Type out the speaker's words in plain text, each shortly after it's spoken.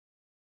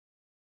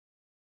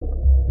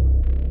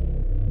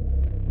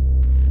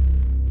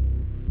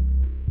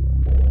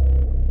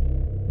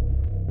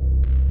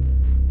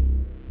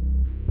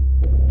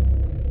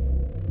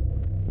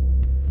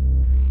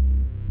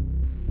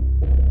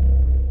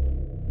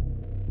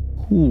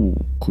Who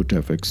could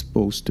have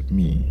exposed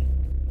me?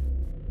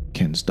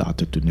 Ken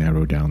started to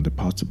narrow down the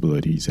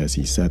possibilities as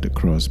he sat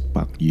across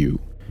Park Yu,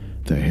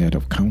 the head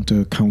of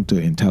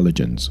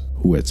counterintelligence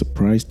who had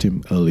surprised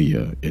him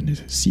earlier in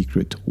his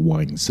secret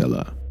wine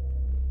cellar.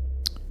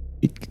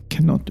 It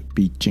cannot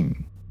be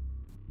Jing.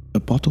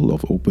 A bottle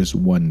of Opus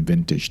 1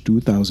 vintage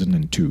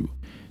 2002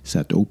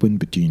 sat open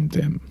between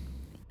them.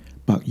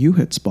 Park Yu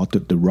had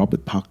spotted the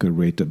Robert Parker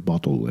rated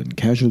bottle and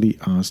casually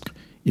asked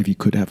if he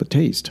could have a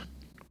taste.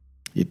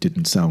 It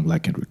didn't sound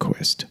like a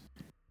request.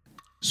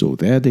 So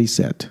there they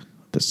sat,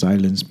 the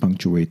silence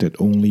punctuated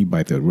only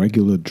by the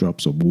regular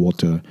drops of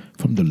water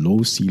from the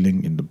low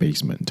ceiling in the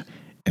basement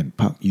and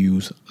Park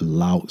Yu's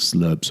loud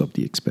slurps of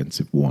the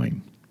expensive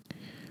wine.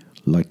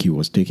 Like he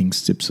was taking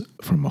sips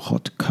from a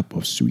hot cup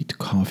of sweet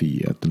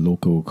coffee at the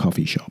local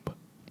coffee shop.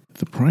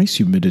 The price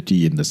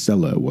humidity in the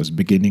cellar was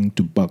beginning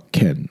to bug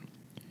Ken.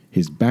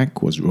 His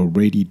back was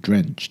already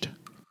drenched.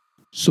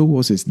 So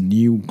was his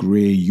new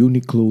grey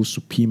Uniqlo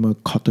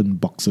Supima cotton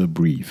boxer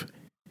brief.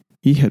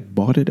 He had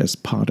bought it as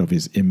part of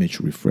his image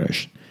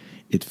refresh.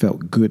 It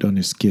felt good on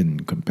his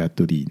skin compared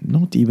to the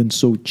not even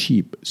so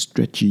cheap,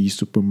 stretchy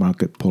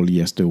supermarket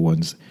polyester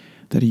ones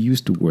that he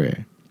used to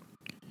wear.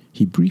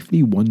 He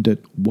briefly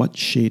wondered what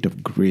shade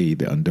of grey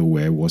the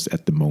underwear was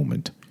at the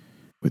moment.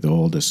 With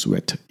all the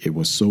sweat, it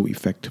was so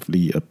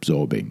effectively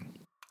absorbing.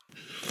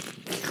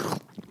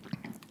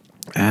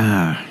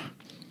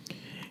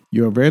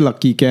 You're very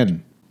lucky,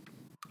 Ken.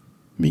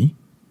 Me?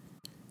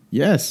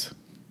 Yes.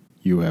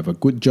 You have a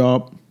good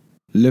job,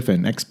 live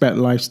an expat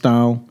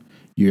lifestyle,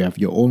 you have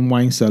your own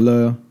wine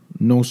cellar,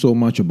 know so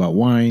much about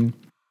wine.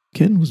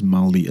 Ken was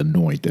mildly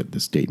annoyed at the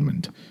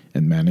statement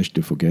and managed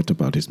to forget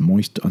about his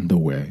moist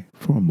underwear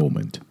for a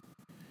moment.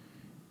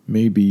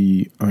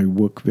 Maybe I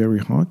work very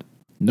hard?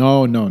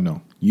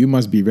 No. You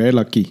must be very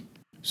lucky.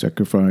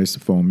 Sacrifice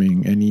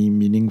forming any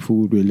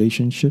meaningful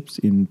relationships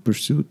in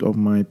pursuit of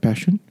my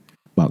passion?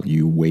 Park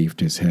Yu waved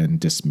his hand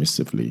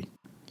dismissively.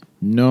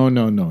 No.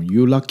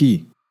 You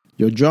lucky.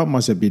 Your job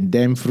must have been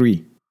damn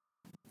free.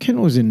 Ken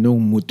was in no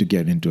mood to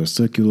get into a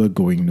circular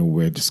going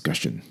nowhere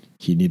discussion.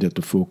 He needed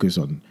to focus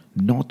on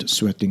not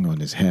sweating on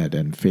his head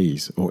and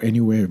face or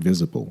anywhere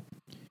visible.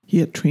 He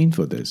had trained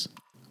for this,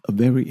 a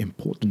very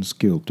important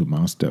skill to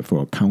master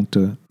for a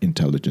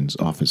counterintelligence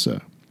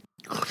officer.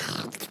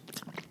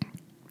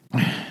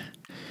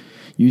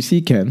 You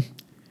see, Ken,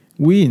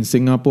 we in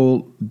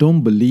Singapore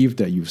don't believe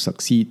that you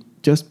succeed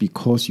just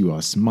because you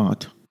are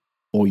smart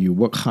or you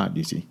work hard,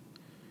 you see.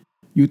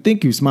 You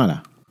think you're smart,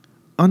 ah?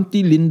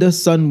 Auntie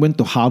Linda's son went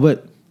to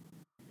Harvard.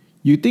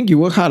 You think you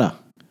work hard, ah?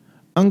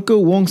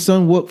 Uncle Wong's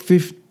son works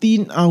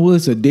 15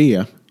 hours a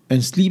day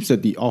and sleeps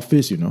at the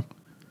office, you know.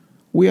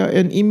 We are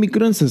an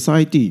immigrant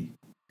society.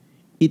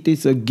 It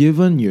is a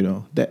given,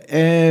 that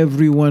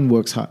everyone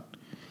works hard.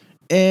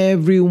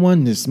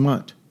 Everyone is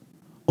smart.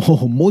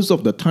 Oh, most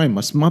of the time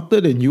are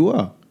smarter than you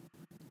are.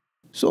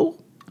 So,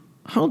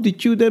 how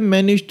did you then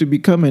manage to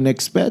become an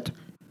expat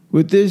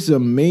with this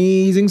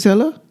amazing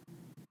cellar?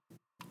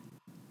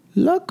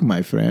 Luck,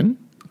 my friend.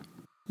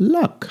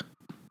 Luck.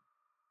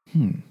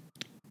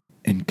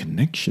 And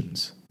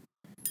connections.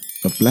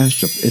 A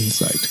flash of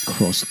insight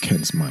crossed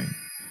Ken's mind.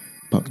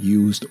 Park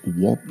Yu's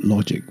warped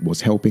logic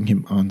was helping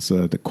him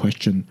answer the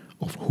question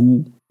of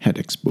who had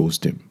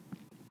exposed him.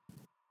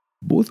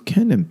 Both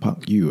Ken and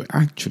Park Yu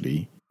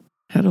actually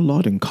had a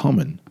lot in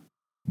common.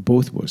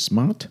 Both were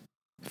smart,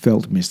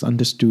 felt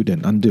misunderstood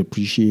and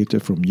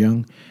underappreciated from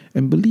young,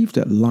 and believed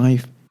that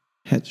life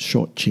had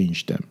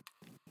shortchanged them.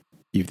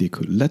 If they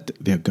could let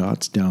their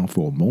guards down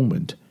for a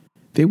moment,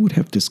 they would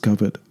have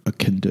discovered a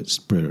kindred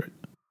spirit.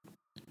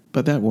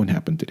 But that won't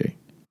happen today.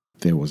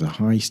 There was a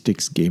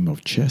high-stakes game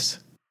of chess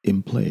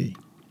in play.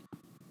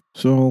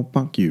 So,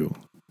 Park Yu,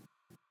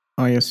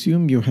 I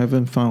assume you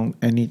haven't found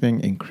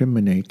anything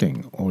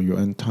incriminating or your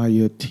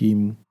entire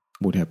team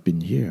would have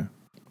been here.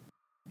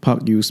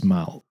 Park Yu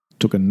smiled,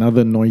 took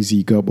another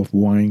noisy gulp of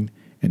wine,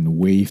 and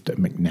waved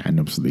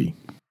magnanimously.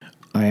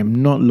 I am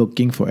not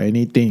looking for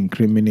anything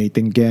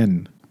incriminating,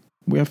 Ken.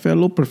 We are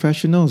fellow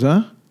professionals,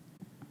 huh?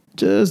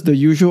 Just the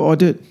usual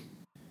audit.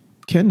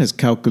 Ken has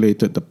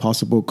calculated the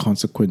possible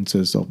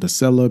consequences of the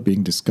cellar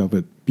being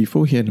discovered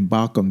before he had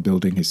embarked on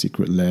building his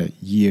secret lair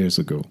years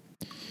ago.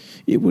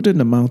 It wouldn't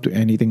amount to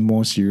anything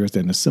more serious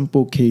than a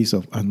simple case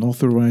of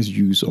unauthorized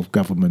use of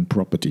government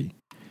property,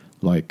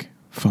 like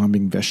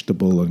farming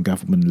vegetable on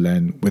government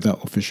land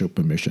without official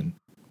permission.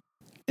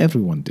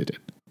 Everyone did it.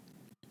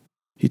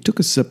 He took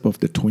a sip of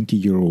the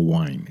 20-year-old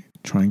wine,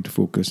 trying to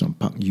focus on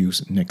Park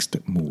Yu's next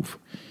move.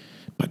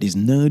 But his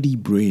nerdy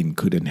brain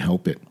couldn't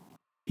help it.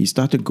 He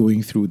started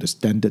going through the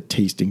standard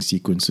tasting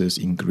sequences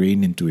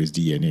ingrained into his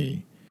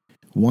DNA.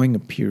 Wine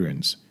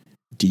appearance,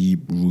 deep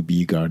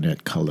ruby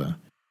garnet color.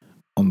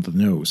 On the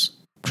nose,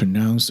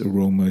 pronounced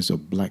aromas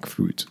of black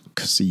fruit,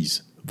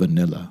 cassis,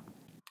 vanilla.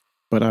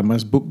 But I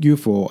must book you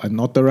for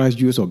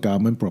unauthorized use of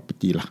government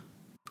property lah.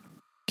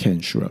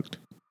 Ken shrugged.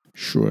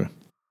 Sure.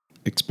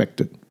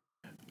 Expected.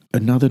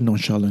 Another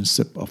nonchalant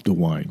sip of the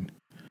wine.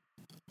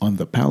 On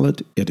the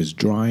palate, it is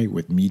dry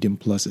with medium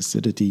plus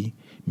acidity,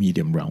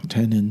 medium round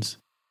tannins,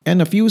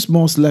 and a few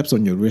small slaps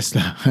on your wrist.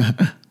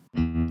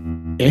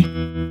 Eh?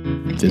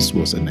 This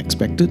was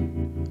unexpected.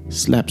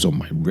 Slaps on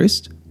my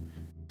wrist?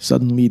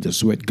 Suddenly, the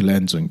sweat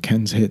glands on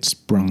Ken's head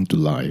sprung to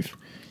life.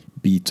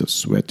 Beads of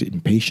sweat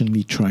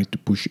impatiently tried to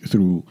push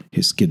through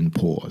his skin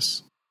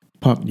pores.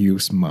 Park Yu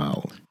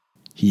smiled.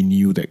 He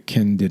knew that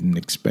Ken didn't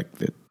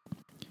expect it.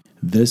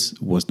 This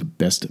was the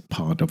best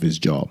part of his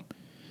job,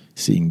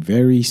 seeing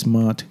very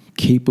smart,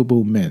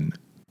 capable men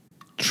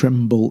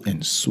tremble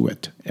and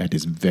sweat at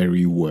his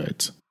very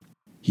words.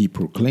 He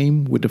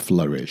proclaimed with a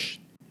flourish,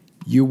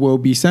 "You will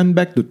be sent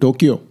back to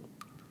Tokyo.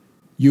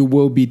 You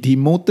will be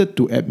demoted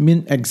to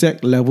admin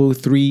exec level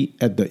 3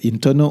 at the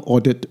internal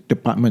audit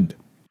department.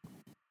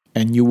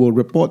 And you will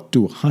report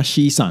to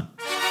Hashi-san."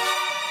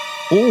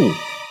 "Oh,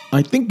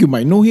 I think you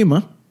might know him,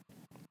 huh?"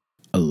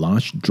 A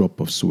large drop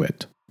of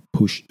sweat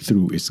pushed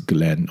through his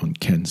gland on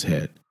Ken's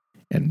head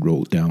and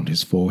rolled down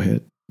his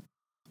forehead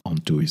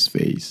onto his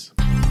face.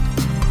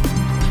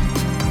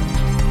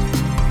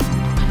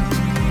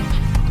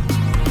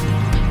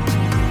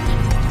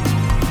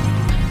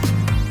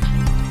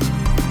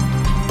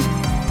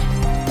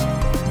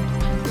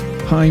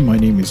 Hi, my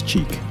name is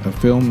Cheek, a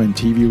film and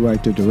TV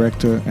writer,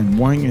 director, and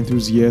wine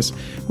enthusiast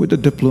with a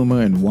diploma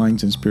in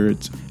wines and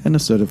spirits and a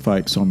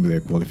certified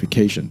sommelier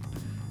qualification.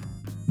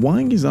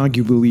 Wine is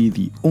arguably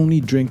the only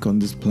drink on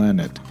this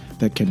planet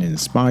that can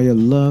inspire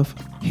love,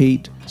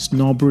 hate,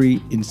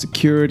 snobbery,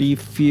 insecurity,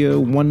 fear,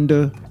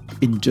 wonder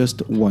in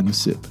just one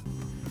sip.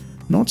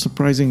 Not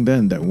surprising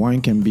then that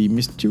wine can be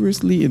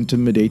mysteriously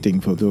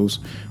intimidating for those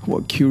who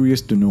are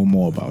curious to know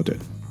more about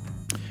it.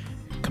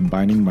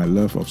 Combining my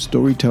love of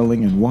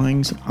storytelling and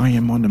wines, I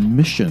am on a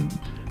mission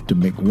to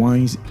make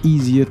wines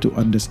easier to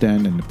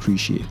understand and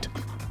appreciate,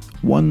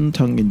 one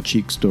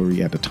tongue-in-cheek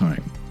story at a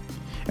time.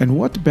 And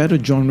what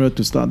better genre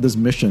to start this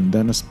mission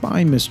than a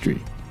spy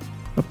mystery?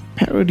 A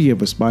parody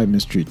of a spy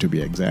mystery, to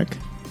be exact.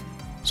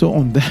 So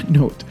on that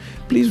note,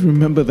 please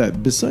remember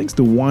that besides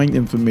the wine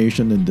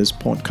information in this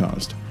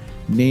podcast,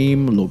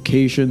 name,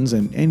 locations,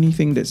 and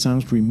anything that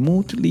sounds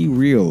remotely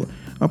real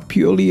are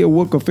purely a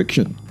work of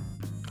fiction.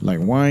 Like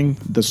wine,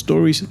 the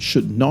stories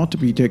should not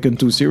be taken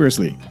too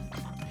seriously.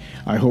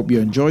 I hope you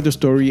enjoy the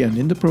story and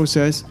in the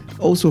process,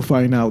 also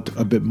find out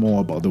a bit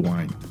more about the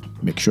wine.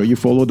 Make sure you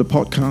follow the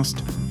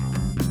podcast.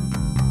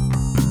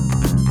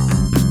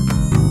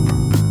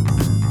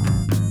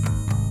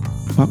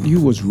 Park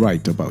Yu was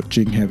right about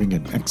Jing having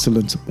an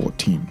excellent support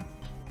team.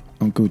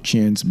 Uncle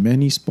Chien's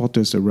many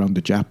spotters around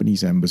the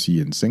Japanese embassy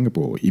in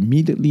Singapore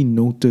immediately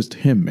noticed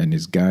him and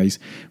his guys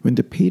when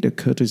they paid a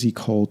courtesy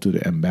call to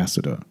the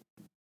ambassador,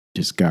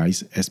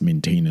 disguised as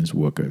maintenance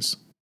workers.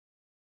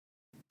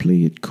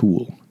 Play it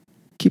cool.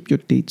 Keep your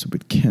dates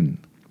with Ken.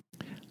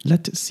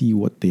 Let's see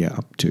what they are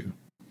up to.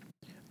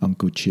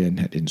 Uncle Chien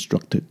had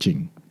instructed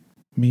Jing.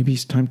 Maybe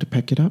it's time to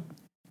pack it up?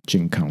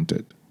 Jing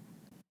countered.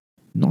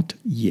 Not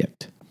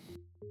yet.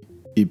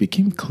 It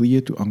became clear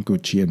to Uncle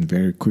Chien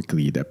very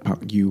quickly that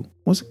Park Yu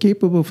was a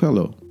capable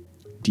fellow,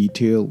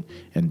 detailed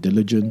and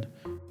diligent,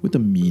 with a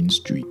mean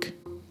streak.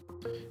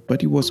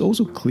 But it was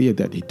also clear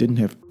that he didn't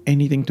have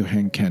anything to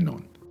hang Ken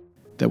on.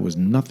 There was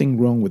nothing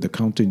wrong with the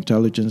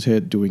counterintelligence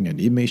head doing an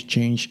image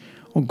change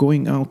or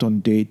going out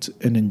on dates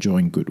and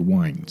enjoying good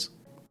wines.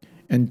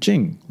 And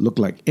Jing looked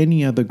like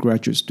any other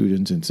graduate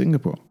students in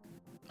Singapore,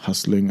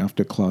 hustling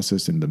after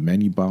classes in the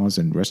many bars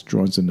and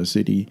restaurants in the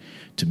city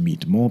to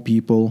meet more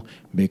people,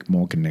 make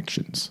more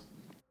connections.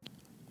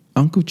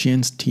 Uncle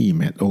Chien's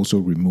team had also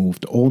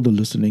removed all the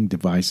listening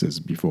devices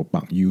before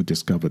Park Yu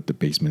discovered the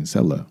basement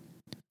cellar.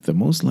 The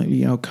most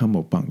likely outcome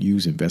of Park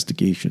Yu's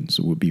investigations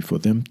would be for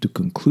them to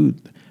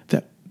conclude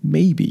that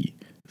maybe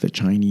the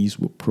Chinese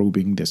were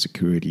probing their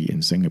security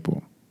in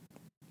Singapore.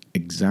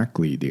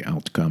 Exactly the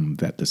outcome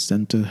that the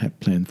center had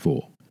planned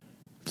for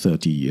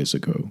 30 years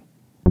ago.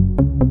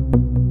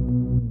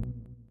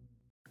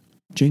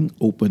 Jing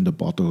opened a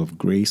bottle of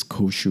Grace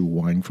Koshu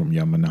wine from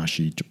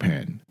Yamanashi,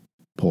 Japan,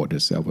 poured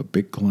herself a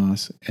big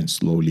glass, and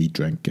slowly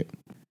drank it.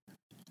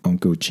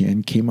 Uncle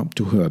Chien came up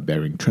to her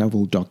bearing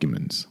travel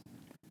documents.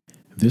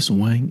 This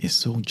wine is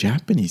so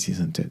Japanese,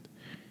 isn't it?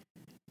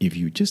 If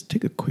you just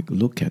take a quick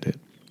look at it,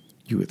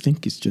 you would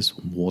think it's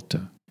just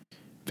water.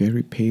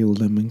 Very pale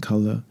lemon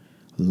color,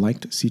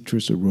 light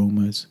citrus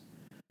aromas,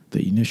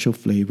 the initial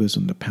flavors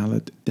on the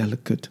palate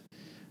delicate,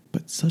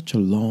 but such a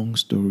long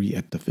story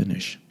at the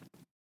finish.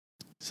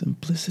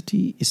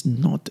 Simplicity is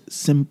not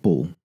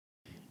simple.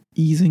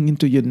 Easing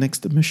into your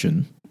next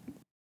mission.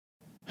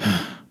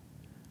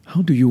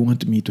 How do you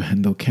want me to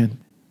handle Ken?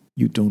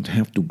 You don't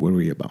have to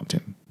worry about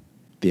him.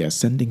 They are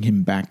sending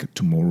him back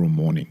tomorrow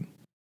morning.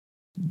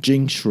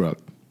 Jing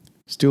shrugged,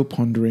 still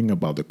pondering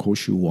about the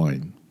Koshu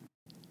wine.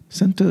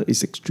 Center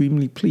is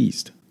extremely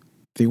pleased.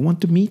 They want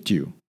to meet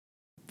you.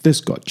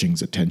 This got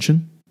Jing's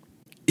attention.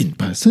 In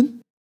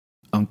person?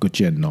 Uncle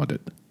Chien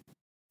nodded.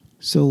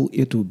 So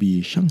it will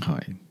be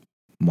Shanghai,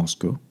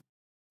 Moscow,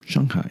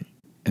 Shanghai,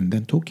 and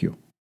then Tokyo.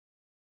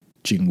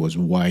 Jing was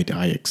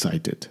wide-eyed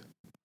excited.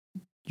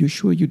 You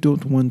sure you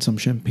don't want some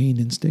champagne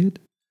instead?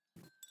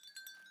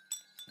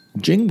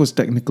 Jing was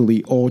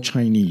technically all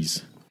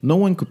Chinese. No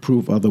one could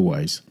prove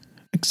otherwise,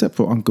 except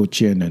for Uncle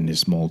Qian and his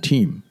small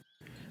team.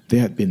 They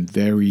had been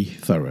very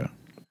thorough.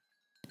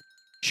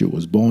 She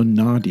was born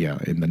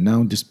Nadya in the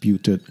now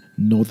disputed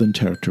Northern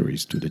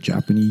Territories to the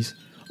Japanese,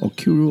 or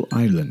Kuril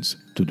Islands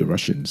to the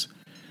Russians,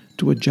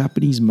 to a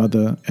Japanese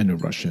mother and a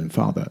Russian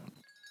father.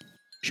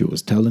 She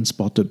was talent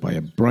spotted by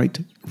a bright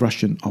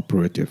Russian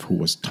operative who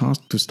was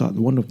tasked to start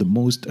one of the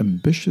most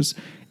ambitious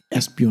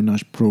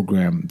espionage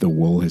programs the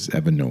world has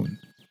ever known.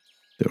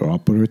 The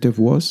operative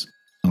was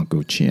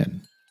Uncle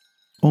Qian,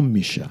 or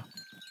Misha.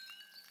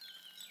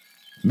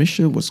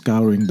 Misha was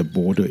scouring the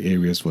border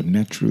areas for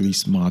naturally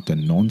smart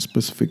and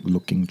non-specific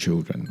looking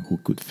children who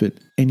could fit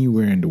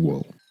anywhere in the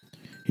world.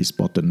 He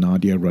spotted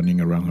Nadya running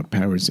around her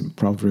parents'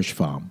 impoverished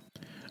farm,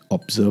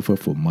 observed her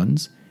for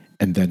months,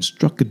 and then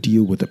struck a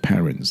deal with the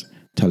parents,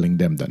 telling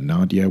them that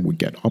Nadya would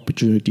get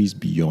opportunities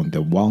beyond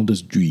their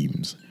wildest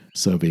dreams,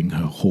 serving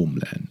her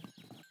homeland.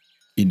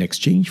 In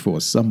exchange for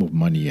a sum of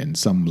money and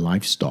some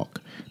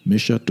livestock,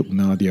 Misha took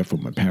Nadya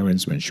from her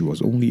parents when she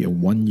was only a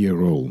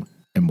 1-year-old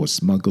and was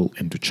smuggled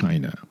into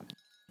China.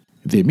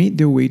 They made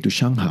their way to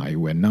Shanghai,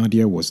 where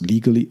Nadya was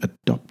legally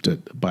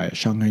adopted by a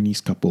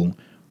Shanghainese couple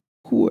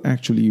who were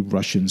actually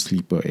Russian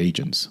sleeper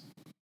agents.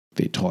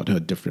 They taught her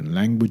different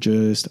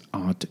languages,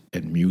 art,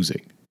 and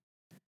music.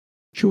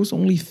 She was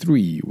only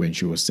 3 when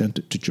she was sent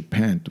to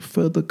Japan to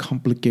further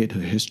complicate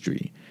her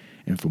history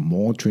and for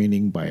more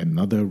training by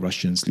another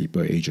Russian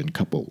sleeper agent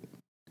couple.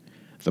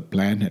 The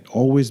plan had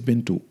always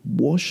been to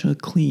wash her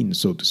clean,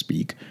 so to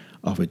speak,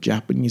 of her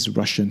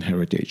Japanese-Russian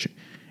heritage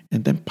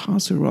and then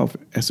pass her off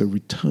as a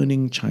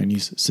returning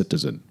Chinese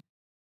citizen.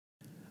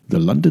 The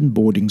London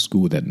boarding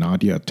school that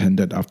Nadya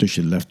attended after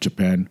she left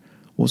Japan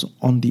was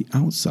on the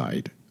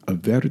outside a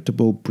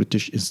veritable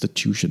British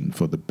institution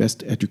for the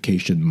best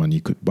education money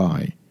could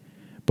buy,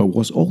 but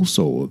was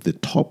also the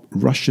top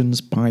Russian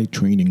spy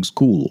training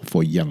school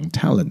for young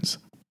talents,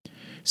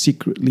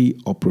 secretly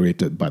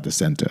operated by the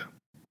center.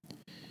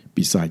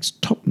 Besides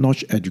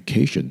top-notch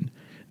education,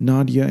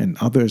 Nadya and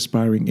other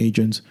aspiring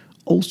agents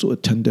also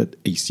attended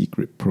a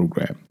secret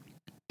program,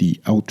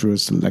 the Ultra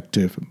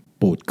Selective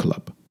Boat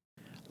Club,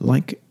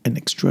 like an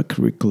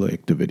extracurricular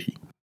activity.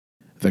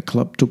 The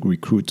club took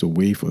recruits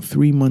away for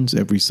 3 months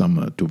every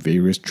summer to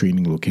various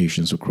training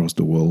locations across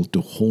the world to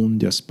hone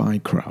their spy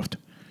craft.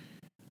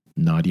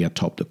 Nadya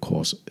topped the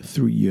course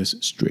 3 years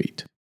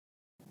straight.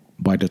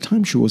 By the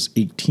time she was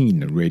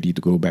 18 and ready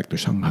to go back to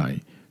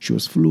Shanghai, she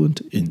was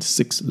fluent in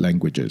 6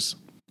 languages: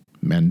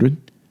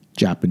 Mandarin,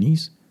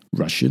 Japanese,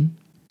 Russian,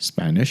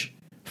 Spanish,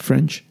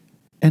 French,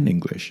 and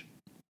English.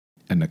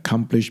 An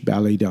accomplished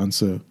ballet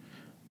dancer,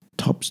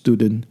 top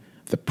student,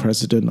 the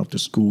president of the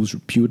school's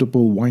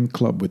reputable wine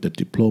club with a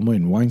diploma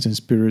in wines and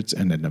spirits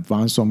and an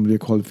advanced sommelier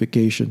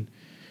qualification,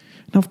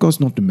 and of course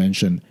not to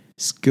mention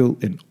skill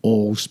in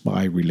all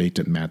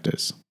spy-related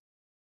matters.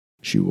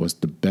 She was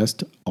the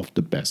best of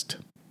the best.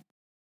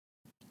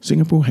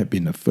 Singapore had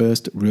been her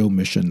first real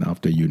mission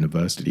after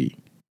university.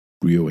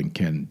 Rio and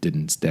Ken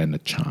didn't stand a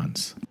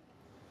chance.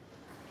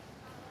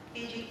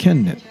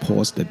 Ken had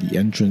paused at the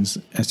entrance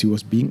as he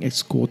was being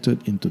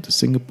escorted into the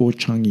Singapore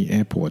Changi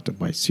Airport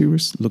by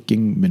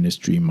serious-looking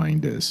ministry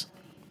minders.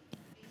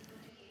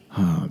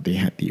 They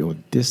had the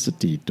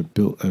audacity to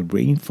build a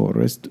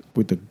rainforest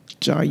with a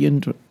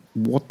giant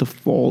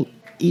waterfall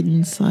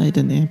inside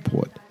an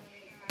airport.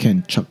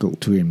 Ken chuckled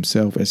to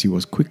himself as he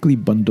was quickly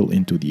bundled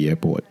into the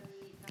airport.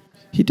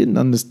 He didn't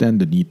understand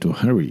the need to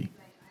hurry.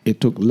 It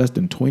took less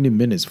than 20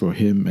 minutes for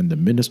him and the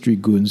ministry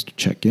goons to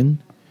check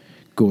in,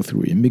 go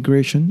through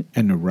immigration,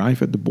 and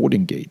arrive at the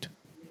boarding gate.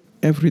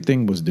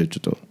 Everything was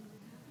digital.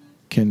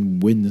 Ken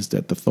winced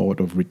at the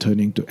thought of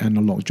returning to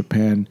analog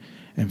Japan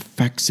and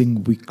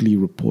faxing weekly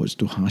reports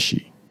to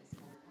Hashi.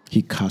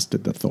 He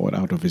casted the thought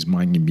out of his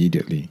mind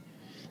immediately.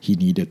 He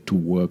needed to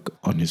work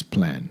on his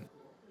plan.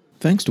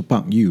 Thanks to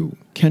Park Yu,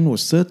 Ken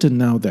was certain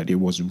now that it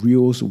was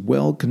Rio's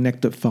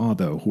well-connected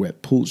father who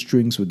had pulled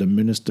strings with the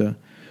minister,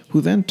 who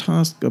then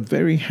tasked a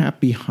very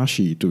happy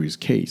Hashi to his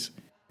case.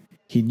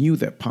 He knew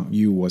that Park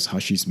Yu was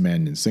Hashi's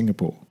man in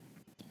Singapore.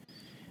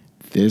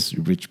 This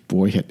rich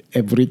boy had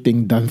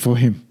everything done for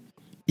him,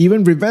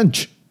 even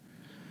revenge.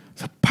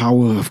 The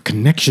power of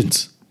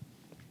connections.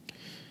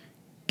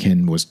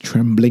 Ken was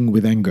trembling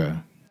with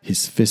anger,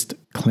 his fist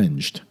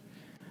clenched,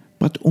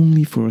 but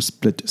only for a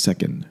split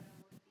second.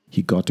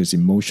 He got his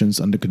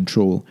emotions under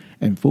control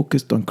and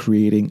focused on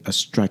creating a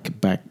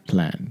strike-back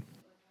plan.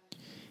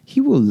 He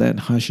will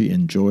let Hashi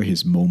enjoy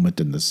his moment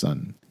in the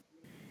sun.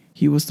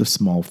 He was the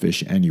small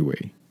fish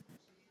anyway.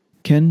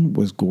 Ken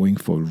was going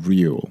for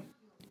Rio,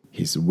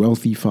 his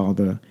wealthy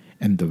father,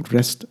 and the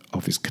rest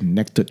of his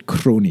connected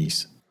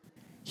cronies.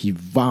 He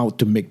vowed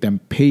to make them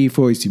pay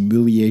for his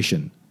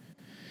humiliation.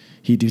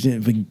 He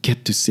didn't even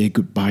get to say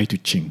goodbye to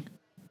Ching.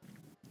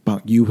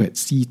 Park Yu had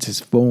seized his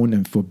phone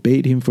and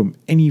forbade him from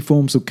any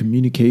forms of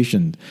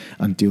communication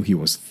until he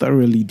was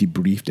thoroughly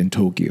debriefed in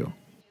Tokyo.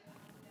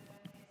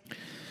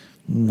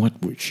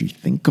 What would she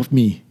think of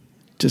me?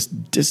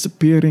 just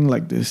disappearing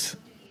like this.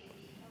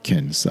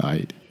 Ken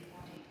sighed.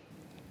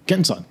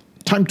 Ken-san,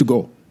 time to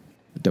go.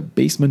 The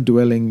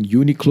basement-dwelling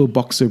Uniqlo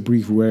boxer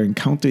brief wearing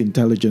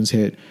counterintelligence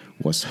head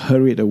was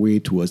hurried away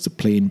towards the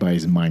plane by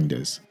his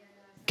minders.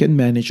 Ken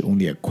managed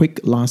only a quick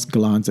last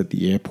glance at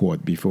the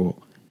airport before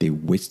they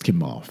whisked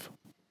him off.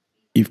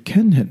 If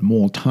Ken had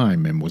more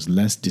time and was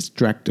less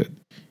distracted,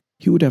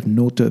 he would have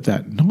noted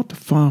that not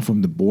far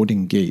from the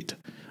boarding gate,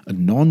 a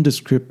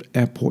nondescript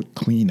airport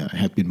cleaner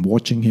had been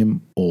watching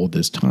him all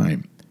this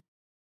time.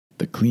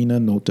 The cleaner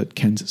noted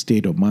Ken's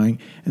state of mind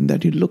and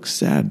that he looked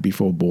sad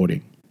before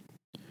boarding.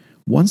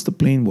 Once the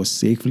plane was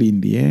safely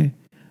in the air,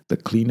 the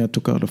cleaner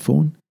took out a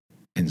phone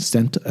and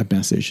sent a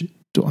message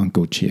to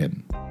Uncle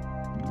Chien.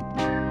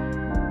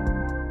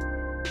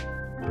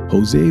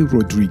 Jose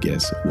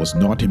Rodriguez was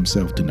not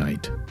himself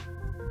tonight.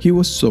 He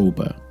was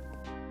sober.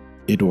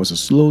 It was a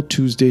slow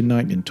Tuesday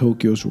night in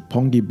Tokyo's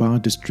Roppongi Bar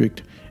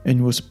district, and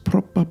he was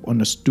propped up on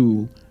a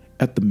stool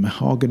at the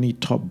mahogany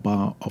top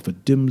bar of a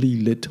dimly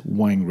lit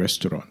wine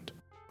restaurant.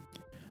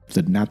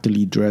 The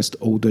nattily dressed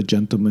older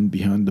gentleman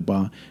behind the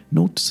bar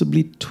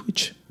noticeably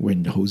twitched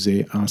when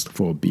Jose asked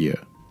for a beer.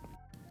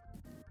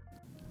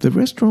 The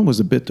restaurant was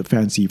a bit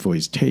fancy for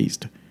his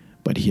taste,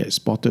 but he had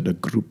spotted a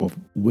group of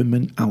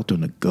women out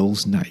on a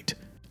girls' night,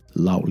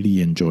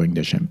 loudly enjoying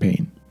their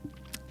champagne.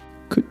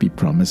 Could be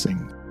promising.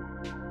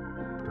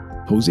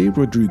 Jose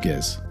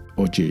Rodriguez,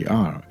 or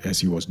JR as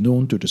he was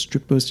known to the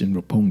strippers in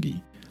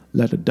Roppongi,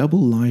 led a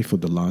double life for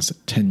the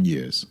last 10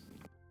 years.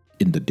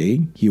 In the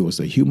day, he was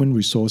a human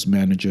resource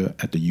manager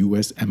at the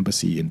US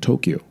Embassy in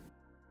Tokyo.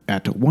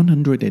 At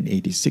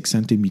 186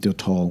 centimeter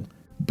tall,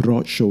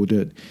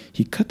 broad-shouldered,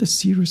 he cut a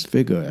serious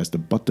figure as the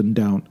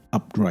button-down,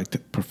 upright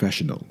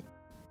professional.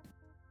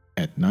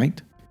 At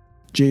night,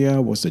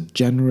 JR was a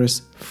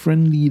generous,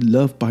 friendly,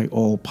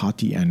 loved-by-all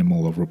party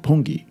animal of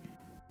Roppongi.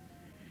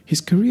 His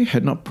career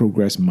had not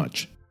progressed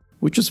much,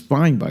 which was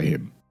fine by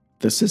him.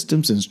 The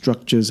systems and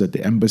structures at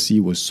the embassy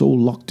were so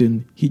locked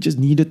in, he just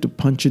needed to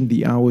punch in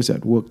the hours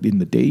at work in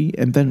the day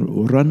and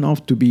then run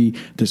off to be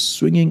the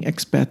swinging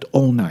expat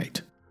all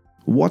night.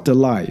 What a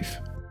life!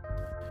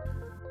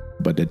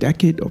 But the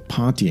decade of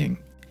partying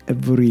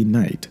every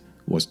night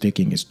was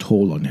taking its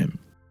toll on him.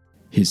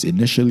 His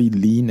initially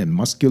lean and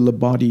muscular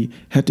body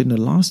had in the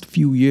last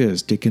few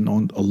years taken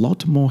on a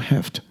lot more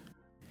heft.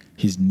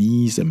 His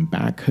knees and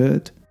back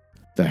hurt,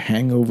 the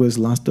hangovers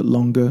lasted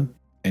longer,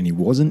 and he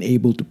wasn't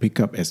able to pick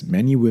up as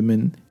many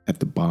women at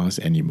the bars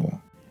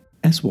anymore,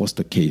 as was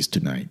the case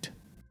tonight.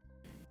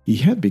 He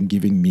had been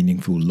giving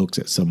meaningful looks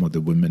at some of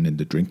the women in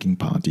the drinking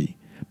party,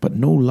 but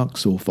no luck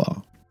so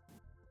far.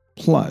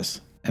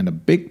 Plus, and a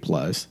big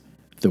plus,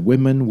 the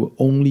women were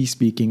only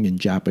speaking in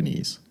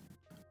Japanese,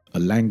 a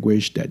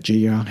language that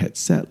JR had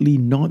sadly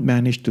not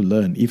managed to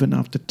learn even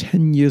after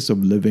 10 years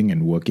of living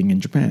and working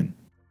in Japan.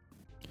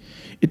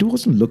 It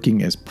wasn't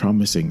looking as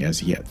promising as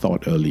he had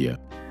thought earlier.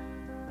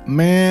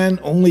 Man,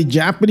 only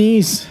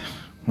Japanese?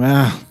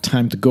 Well,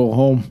 time to go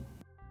home.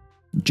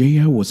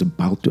 JR was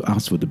about to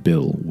ask for the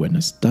bill when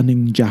a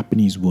stunning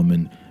Japanese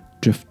woman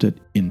drifted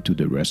into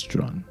the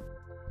restaurant.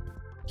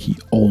 He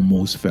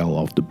almost fell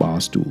off the bar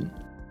stool.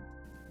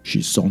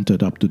 She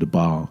sauntered up to the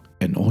bar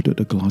and ordered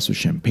a glass of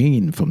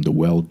champagne from the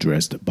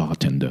well-dressed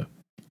bartender.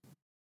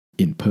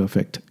 In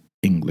perfect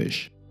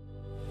English.